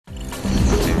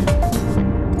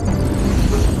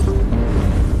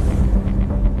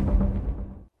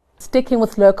sticking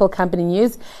with local company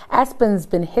news, Aspen's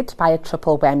been hit by a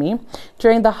triple whammy.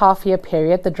 During the half-year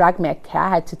period, the drug maker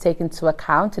had to take into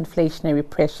account inflationary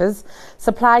pressures,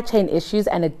 supply chain issues,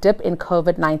 and a dip in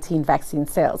COVID-19 vaccine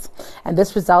sales. And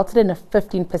this resulted in a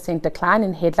 15% decline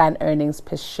in headline earnings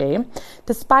per share.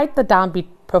 Despite the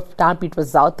downbeat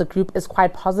result, the group is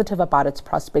quite positive about its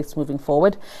prospects moving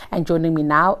forward. And joining me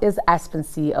now is Aspen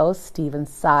CEO Stephen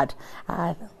Saad.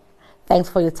 Thanks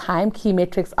for your time. Key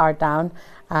metrics are down.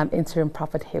 Interim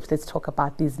profit heft. Let's talk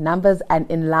about these numbers and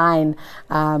the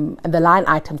line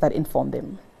items that inform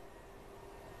them.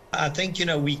 I think,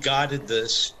 we guided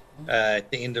this at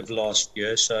the end of last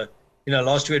year. So,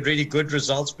 last year we had really good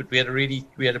results, but we had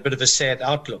a bit of a sad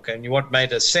outlook. And what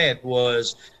made us sad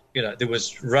was,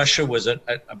 Russia was a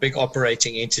big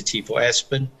operating entity for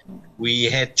Aspen. We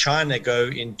had China go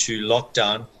into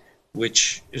lockdown,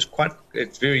 which is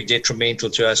it's very detrimental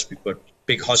to us. We've got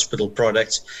big hospital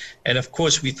products. And of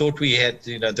course, we thought we had,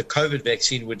 the COVID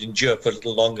vaccine would endure for a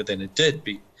little longer than it did,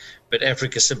 but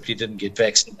Africa simply didn't get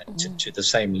vaccinated to the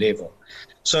same level.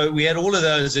 So we had all of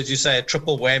those, as you say, a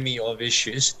triple whammy of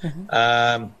issues.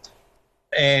 And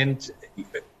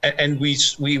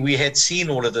we had seen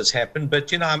all of this happen,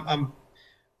 but in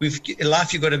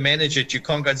life you've got to manage it. You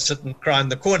can't go and sit and cry in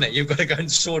the corner. You've got to go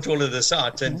and sort all of this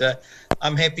out. And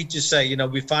I'm happy to say,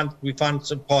 we found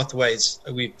some pathways.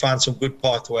 We found some good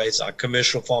pathways. Our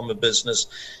commercial pharma business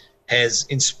has,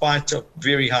 in spite of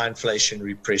very high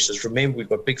inflationary pressures. Remember, we've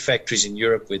got big factories in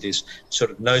Europe where there's sort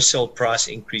of no sell price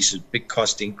increases, big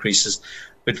cost increases,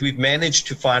 but we've managed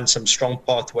to find some strong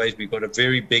pathways. We've got a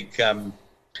very big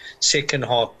second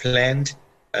half planned,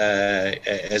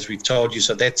 as we've told you.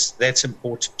 So that's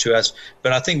important to us.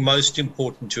 But I think most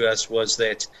important to us was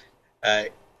that,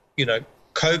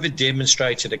 COVID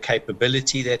demonstrated a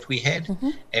capability that we had,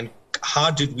 and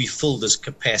how did we fill this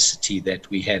capacity that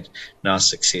we had now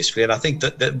successfully? And I think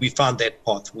that we found that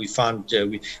path. We found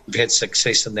we've had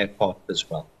success in that path as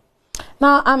well.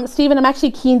 Now, Stephen, I'm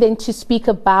actually keen then to speak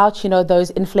about,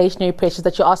 those inflationary pressures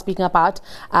that you are speaking about,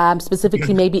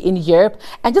 specifically maybe in Europe,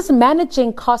 and just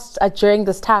managing costs during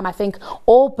this time. I think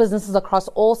all businesses across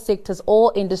all sectors,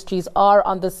 all industries are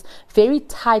on this very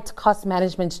tight cost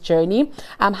management journey.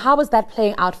 How is that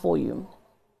playing out for you?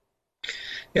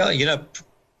 Yeah,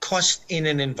 cost in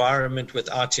an environment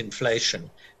without inflation,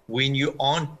 when you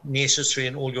aren't necessary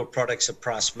and all your products a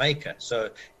price maker. So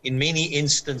in many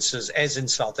instances, as in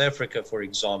South Africa, for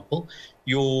example,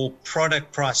 your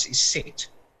product price is set.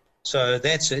 So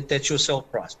that's it, that's your sell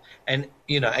price. And,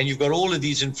 and you've got all of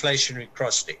these inflationary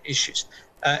cost issues.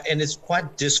 And it's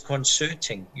quite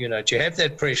disconcerting, to have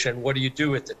that pressure, and what do you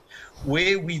do with it?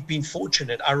 Where we've been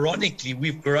fortunate, ironically,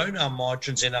 we've grown our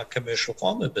margins in our commercial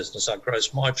pharma business, our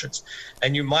gross margins.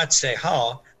 And you might say,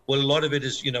 how? Well, a lot of it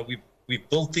is, we've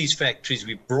built these factories,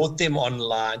 we've brought them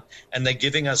online, and they're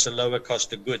giving us a lower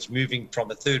cost of goods, moving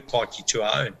from a third party to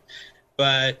our own.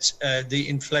 But the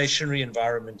inflationary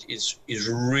environment is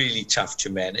really tough to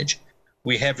manage.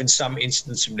 We have, in some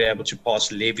instances, been able to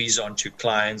pass levies on to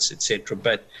clients, etc.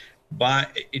 But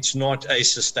it's not a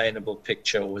sustainable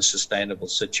picture or a sustainable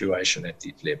situation at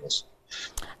these levels.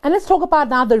 And let's talk about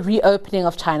now the reopening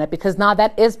of China, because now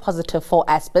that is positive for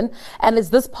Aspen. And is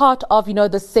this part of,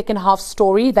 the second half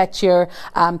story that you're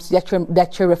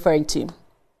referring to?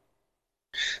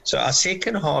 So our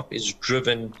second half is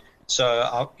driven. So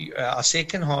our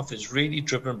second half is really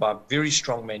driven by very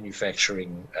strong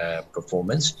manufacturing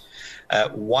performance.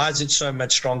 Why is it so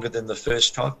much stronger than the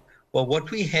first half? Well,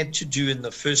 what we had to do in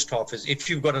the first half is, if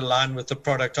you've got a line with a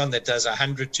product on that does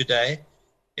 100 today,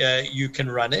 you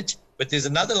can run it. But there's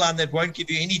another line that won't give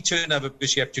you any turnover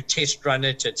because you have to test run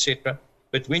it, etc.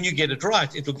 But when you get it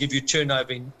right, it'll give you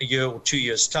turnover in a year or 2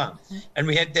 years' time. And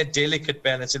we had that delicate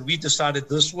balance, and we decided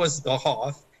this was the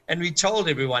half. And we told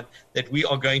everyone that we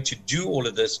are going to do all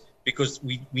of this because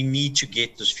we need to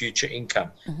get this future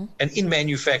income. And in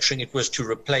manufacturing, it was to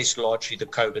replace largely the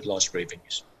COVID lost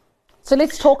revenues. So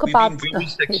let's talk about... We've been very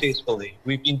successful there.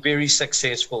 We've been very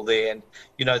successful there. And,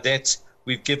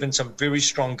 we've given some very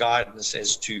strong guidance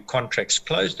as to contracts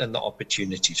closed and the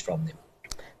opportunities from them.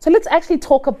 So let's actually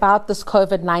talk about this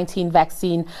COVID-19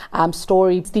 vaccine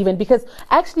story, Stephen, because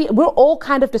actually we're all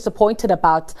kind of disappointed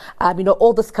about,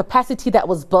 all this capacity that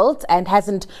was built and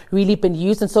hasn't really been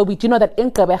used. And so we do know that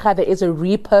in Gqeberha there is a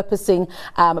repurposing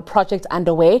project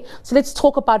underway. So let's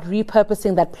talk about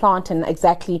repurposing that plant and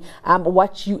exactly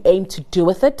what you aim to do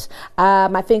with it.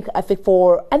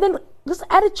 Just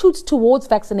attitudes towards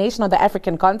vaccination on the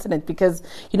African continent, because,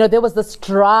 there was this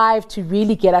drive to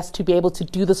really get us to be able to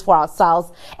do this for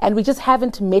ourselves, and we just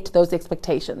haven't met those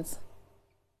expectations.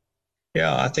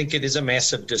 Yeah, I think it is a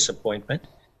massive disappointment.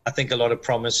 I think a lot of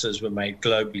promises were made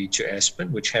globally to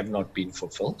Aspen, which have not been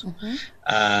fulfilled.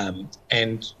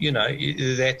 And, you know,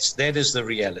 that is the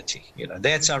reality. You know,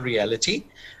 that's our reality.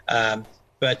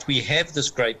 But we have this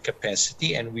great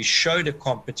capacity, and we showed a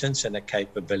competence and a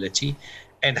capability.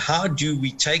 And how do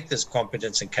we take this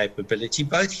competence and capability,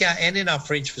 both here and in our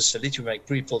French facility, to make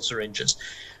pre-filled syringes,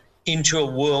 into a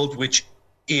world which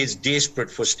is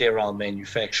desperate for sterile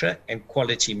manufacture and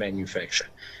quality manufacture?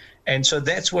 And so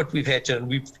that's what we've had to, and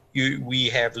we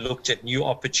have looked at new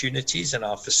opportunities in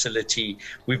our facility.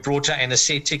 We've brought our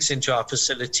anesthetics into our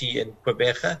facility in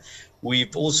Quebec.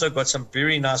 We've also got some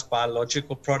very nice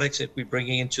biological products that we're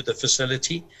bringing into the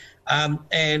facility.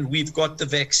 And we've got the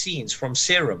vaccines from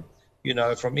Serum, you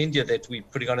know, from India that we're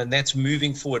putting on, and that's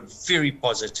moving forward very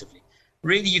positively.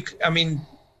 Really, I mean,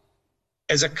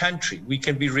 as a country, we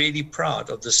can be really proud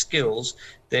of the skills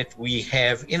that we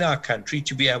have in our country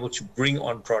to be able to bring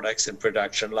on products and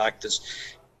production like this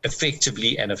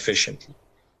effectively and efficiently.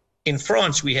 In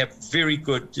France, we have very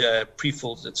good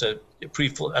pre-filled. It's a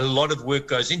pre-filled. A lot of work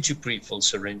goes into pre-filled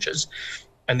syringes,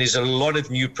 and there's a lot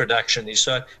of new production there.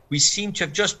 So we seem to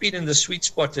have just been in the sweet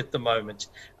spot at the moment.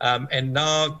 And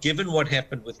now, given what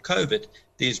happened with COVID,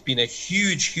 there's been a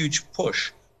huge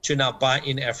push to now buy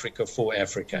in Africa for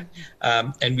Africa.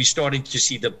 And we're starting to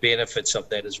see the benefits of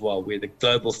that as well, where the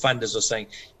global funders are saying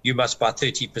you must buy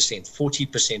 30%,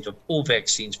 40% of all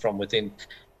vaccines from within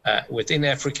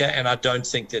Africa. And I don't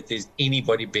think that there's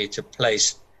anybody better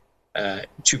placed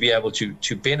to be able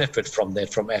to benefit from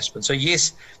that, from Aspen. So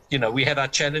yes, you know, we had our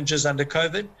challenges under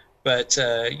COVID, but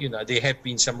you know, there have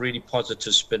been some really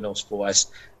positive spin-offs for us,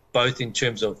 both in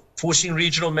terms of forcing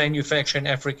regional manufacture in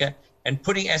Africa and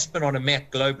putting Aspen on a map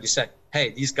globally, saying,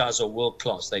 hey, these guys are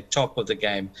world-class. They're top of the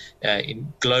game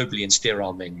globally in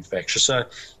sterile manufacture. So,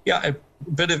 yeah, a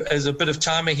bit of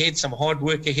time ahead, some hard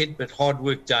work ahead, but hard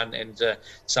work done, and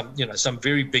some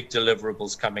very big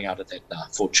deliverables coming out of that now,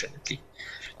 fortunately.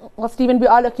 Well, Stephen, we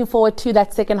are looking forward to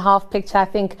that second half picture. I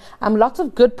think lots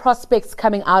of good prospects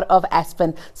coming out of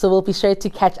Aspen. So we'll be sure to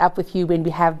catch up with you when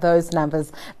we have those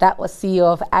numbers. That was CEO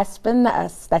of Aspen.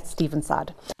 That's Stephen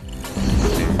Saad.